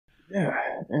Yeah,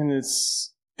 and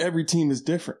every team is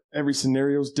different. Every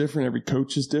scenario is different. Every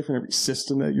coach is different. Every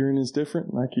system that you're in is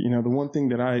different. Like, the one thing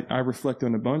that I reflect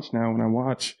on a bunch now when I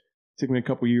watch, it took me a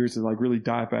couple years to like really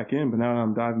dive back in, but now that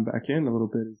I'm diving back in a little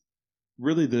bit, is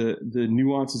really the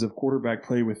nuances of quarterback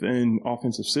play within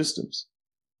offensive systems.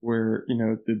 Where,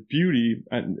 the beauty,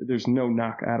 there's no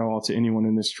knock at all to anyone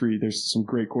in this tree. There's some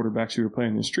great quarterbacks who are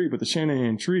playing this tree, but the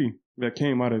Shanahan tree that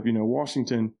came out of,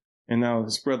 Washington and now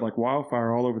has spread like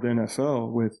wildfire all over the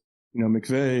NFL with,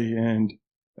 McVay and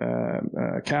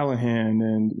Callahan.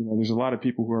 And, there's a lot of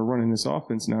people who are running this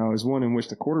offense now, is one in which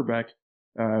the quarterback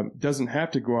doesn't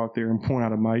have to go out there and point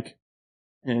out a mic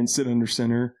and sit under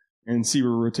center and see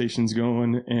where rotation's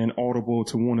going and audible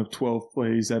to one of 12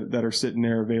 plays that are sitting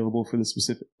there available for the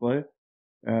specific play.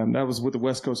 That was what the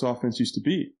West Coast offense used to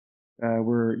be.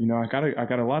 Where, I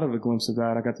got a lot of a glimpse of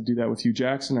that. I got to do that with Hugh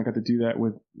Jackson. I got to do that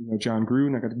with, John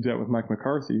Gruden. I got to do that with Mike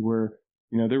McCarthy, where,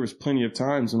 there was plenty of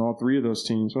times in all three of those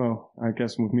teams. Well, I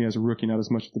guess with me as a rookie, not as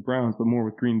much with the Browns, but more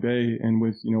with Green Bay and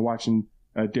with, watching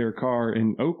Derek Carr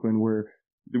in Oakland, where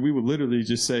we would literally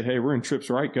just say, hey, we're in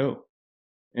trips right, go.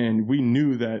 And we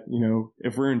knew that,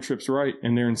 if we're in trips right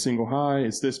and they're in single high,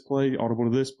 it's this play, audible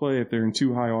to this play. If they're in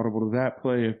too high, audible to that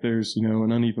play. If there's,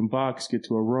 an uneven box, get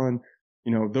to a run.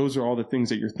 Those are all the things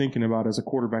that you're thinking about as a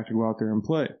quarterback to go out there and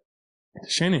play. The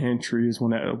Shanahan tree is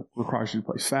one that requires you to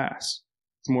play fast.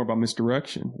 It's more about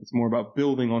misdirection. It's more about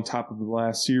building on top of the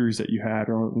last series that you had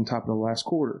or on top of the last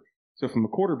quarter. So from a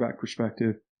quarterback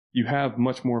perspective, you have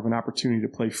much more of an opportunity to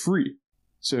play free.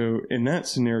 So in that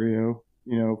scenario,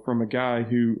 from a guy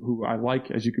who I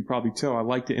like, as you could probably tell, I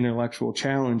like the intellectual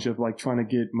challenge of like trying to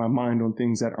get my mind on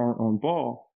things that aren't on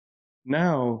ball.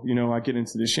 Now, I get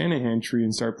into the Shanahan tree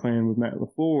and start playing with Matt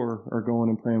LaFleur or going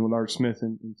and playing with Art Smith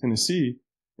in Tennessee.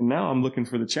 And now I'm looking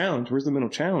for the challenge. Where's the mental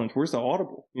challenge? Where's the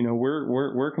audible?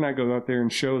 Where can I go out there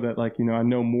and show that like, I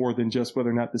know more than just whether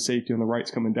or not the safety on the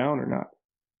right's coming down or not.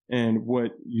 And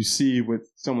what you see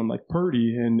with someone like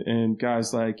Purdy and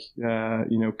guys like,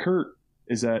 Kurt,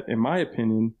 is that, in my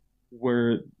opinion,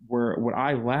 where what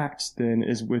I lacked then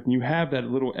is when you have that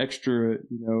little extra,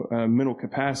 mental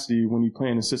capacity when you play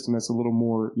in a system that's a little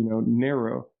more,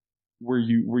 narrow, where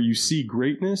you see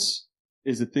greatness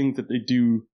is the things that they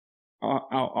do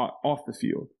off the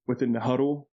field, within the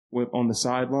huddle, on the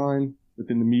sideline,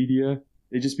 within the media.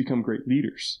 They just become great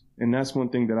leaders. And that's one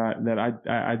thing that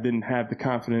I didn't have the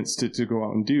confidence to go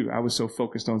out and do. I was so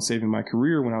focused on saving my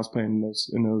career when I was playing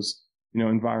in those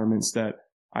environments that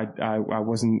I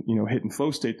wasn't, hitting flow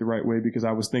state the right way because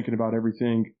I was thinking about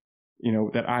everything,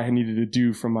 that I needed to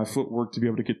do from my footwork to be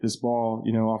able to get this ball,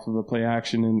 off of a play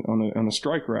action and on a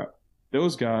strike route.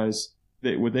 Those guys,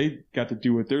 what they got to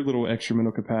do with their little extra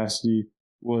mental capacity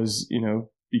was,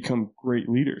 become great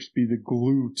leaders, be the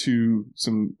glue to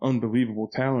some unbelievable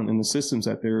talent in the systems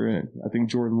that they're in. I think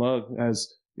Jordan Love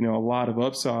has, a lot of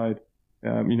upside.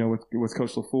 With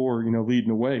Coach LaFleur, leading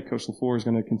the way. Coach LaFleur is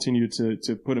going to continue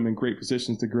to put him in great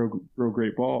positions to grow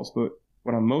great balls. But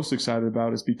what I'm most excited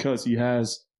about is because he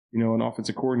has, an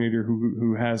offensive coordinator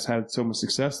who has had so much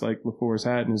success like LaFleur has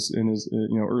had in his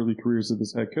early careers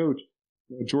as head coach.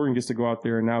 Jordan gets to go out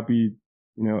there and now be,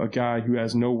 a guy who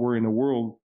has no worry in the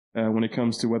world when it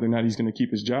comes to whether or not he's going to keep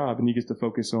his job, and he gets to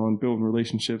focus on building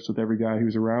relationships with every guy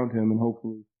who's around him, and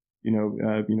hopefully,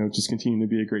 just continue to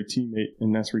be a great teammate.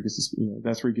 And that's where he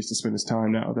gets to, spend his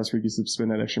time now. That's where he gets to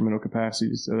spend that extra mental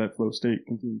capacity, so that flow state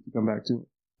continues to come back to him.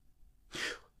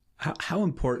 How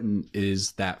important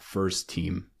is that first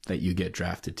team that you get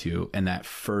drafted to and that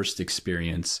first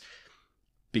experience?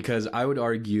 Because I would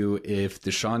argue if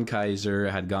DeShone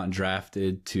Kizer had gotten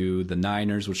drafted to the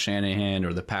Niners with Shanahan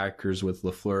or the Packers with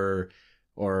LaFleur,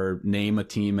 or name a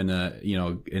team in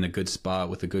a good spot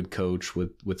with a good coach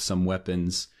with some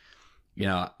weapons,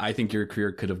 I think your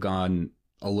career could have gone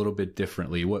a little bit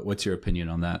differently. What's your opinion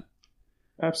on that?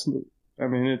 Absolutely. I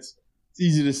mean, it's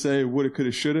easy to say woulda,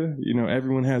 coulda, shoulda.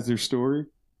 Everyone has their story.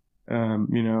 I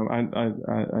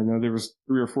know there was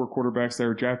 3 or 4 quarterbacks that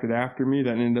were drafted after me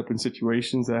that ended up in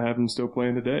situations that have them still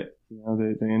playing today.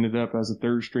 They ended up as a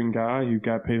third string guy who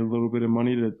got paid a little bit of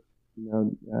money to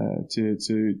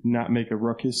not make a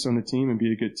ruckus on the team and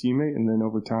be a good teammate. And then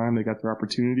over time, they got their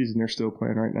opportunities and they're still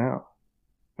playing right now.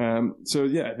 So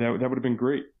yeah, that would have been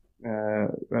great.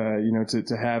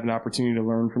 To have an opportunity to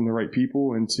learn from the right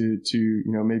people and to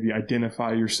maybe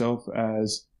identify yourself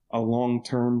as a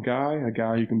long-term guy, a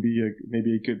guy who can be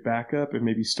maybe a good backup and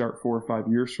maybe start 4 or 5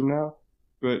 years from now.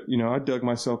 But, I dug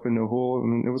myself into a hole,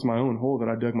 and it was my own hole that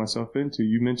I dug myself into.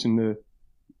 You mentioned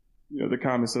the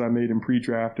comments that I made in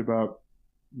pre-draft about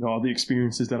all the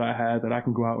experiences that I had that I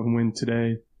can go out and win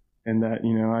today. and that,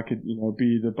 I could,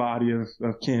 be the body of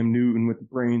Cam Newton with the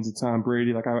brains of Tom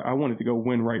Brady. Like I wanted to go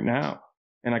win right now.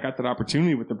 And I got that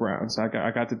opportunity with the Browns. I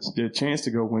got the chance to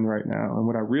go win right now. And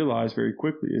what I realized very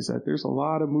quickly is that there's a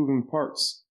lot of moving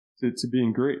parts to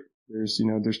being great.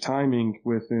 There's timing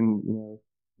within,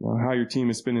 how your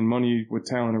team is spending money with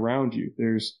talent around you.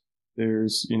 There's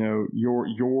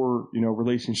your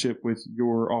relationship with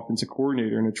your offensive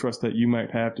coordinator and the trust that you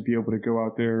might have to be able to go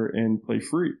out there and play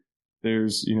free.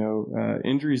 There's,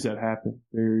 injuries that happen.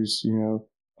 There's,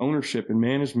 ownership and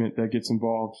management that gets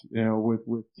involved,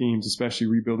 with teams, especially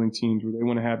rebuilding teams where they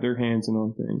want to have their hands in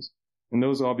on things. And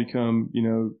those all become,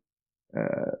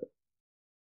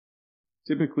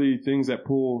 typically things that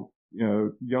pull,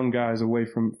 young guys away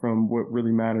from what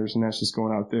really matters. And that's just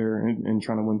going out there and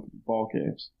trying to win ball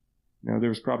games. There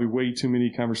was probably way too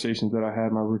many conversations that I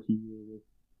had my rookie year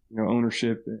with,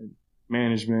 ownership and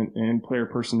management and player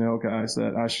personnel guys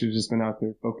that I should have just been out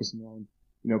there focusing on,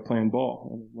 playing ball.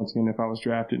 And once again, if I was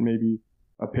drafted maybe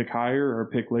a pick higher or a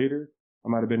pick later, I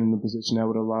might have been in the position that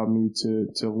would allow me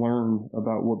to learn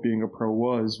about what being a pro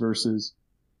was versus,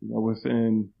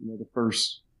 within, the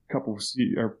first couple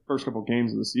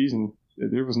games of the season,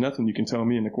 there was nothing you can tell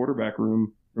me in the quarterback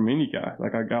room from any guy.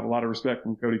 Like I got a lot of respect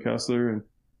from Cody Kessler and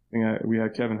we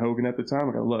had Kevin Hogan at the time.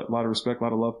 I got a lot of respect, a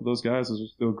lot of love for those guys. Those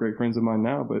are still great friends of mine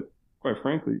now. But quite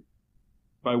frankly,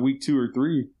 by week 2 or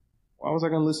 3, why was I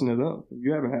going to listen to them?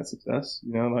 You haven't had success.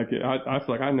 I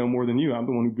feel like I know more than you. I'm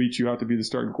the one who beat you out to be the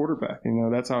starting quarterback.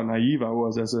 That's how naive I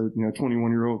was as a,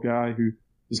 21-year-old guy who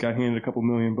just got handed a couple $1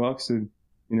 million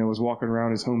and, was walking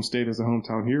around his home state as a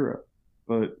hometown hero.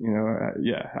 But,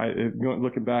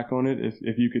 looking back on it,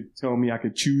 if you could tell me I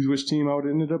could choose which team I would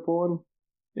have ended up on,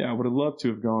 I would have loved to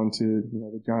have gone to,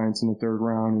 the Giants in the 3rd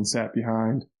round and sat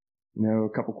behind, a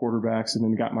couple quarterbacks and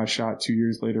then got my shot 2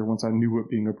 years later once I knew what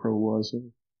being a pro was.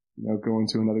 Going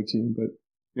to another team.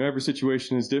 But, every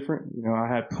situation is different. I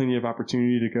had plenty of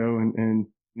opportunity to go and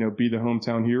be the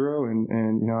hometown hero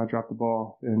and I dropped the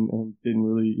ball and didn't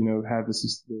really, have the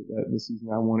season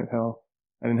I wanted. Hell,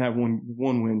 I didn't have one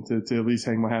win to at least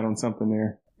hang my hat on something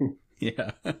there.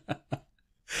 Yeah.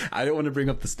 I don't want to bring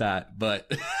up the stat,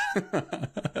 but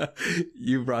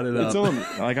you brought it up. It's on me.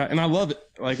 And I love it.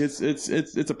 Like it's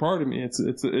a part of me.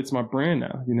 It's my brand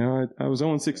now. I was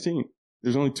 0-16.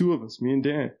 There's only 2 of us, me and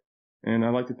Dan. And I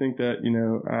like to think that,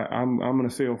 I'm going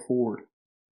to fail forward.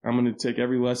 I'm going to take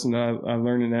every lesson that I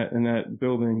learned in that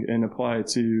building and apply it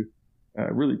to,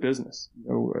 really business.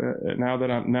 Now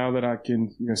that I can,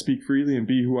 speak freely and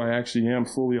be who I actually am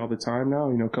fully all the time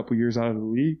now, a couple years out of the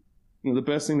league, the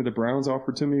best thing that the Browns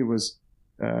offered to me was,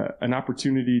 an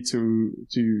opportunity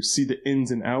to see the ins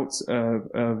and outs of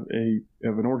an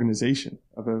organization,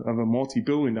 of a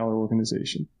multi-billion-dollar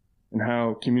organization, and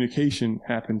how communication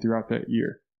happened throughout that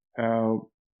year. How,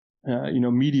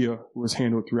 media was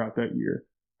handled throughout that year,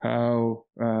 how,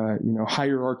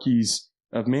 hierarchies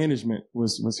of management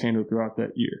was handled throughout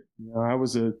that year. I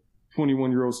was a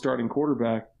 21-year-old starting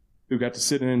quarterback who got to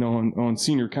sit in on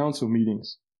senior council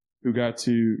meetings, who got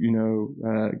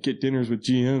to, get dinners with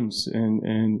GMs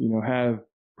and, have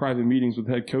private meetings with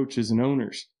head coaches and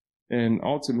owners. And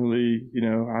ultimately,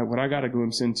 what I got a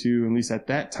glimpse into, at least at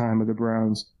that time of the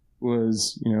Browns,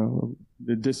 was,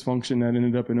 the dysfunction that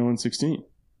ended up in 0-16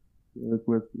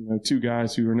 with 2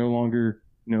 guys who are no longer,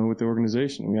 with the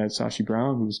organization. We had Sashi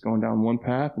Brown, who was going down one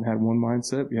path and had one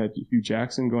mindset. We had Hugh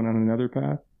Jackson going on another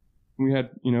path. And we had,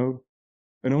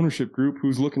 an ownership group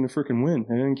who's looking to frickin' win.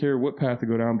 They didn't care what path to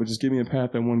go down, but just give me a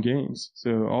path that won games.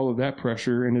 So all of that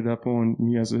pressure ended up on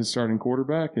me as a starting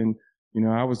quarterback. And,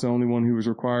 I was the only one who was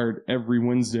required every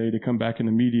Wednesday to come back in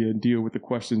the media and deal with the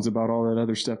questions about all that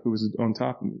other stuff that was on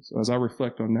top of me. So as I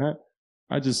reflect on that,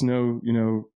 I just know,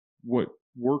 what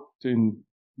worked and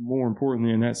more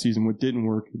importantly in that season, what didn't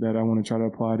work that I want to try to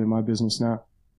apply to my business now.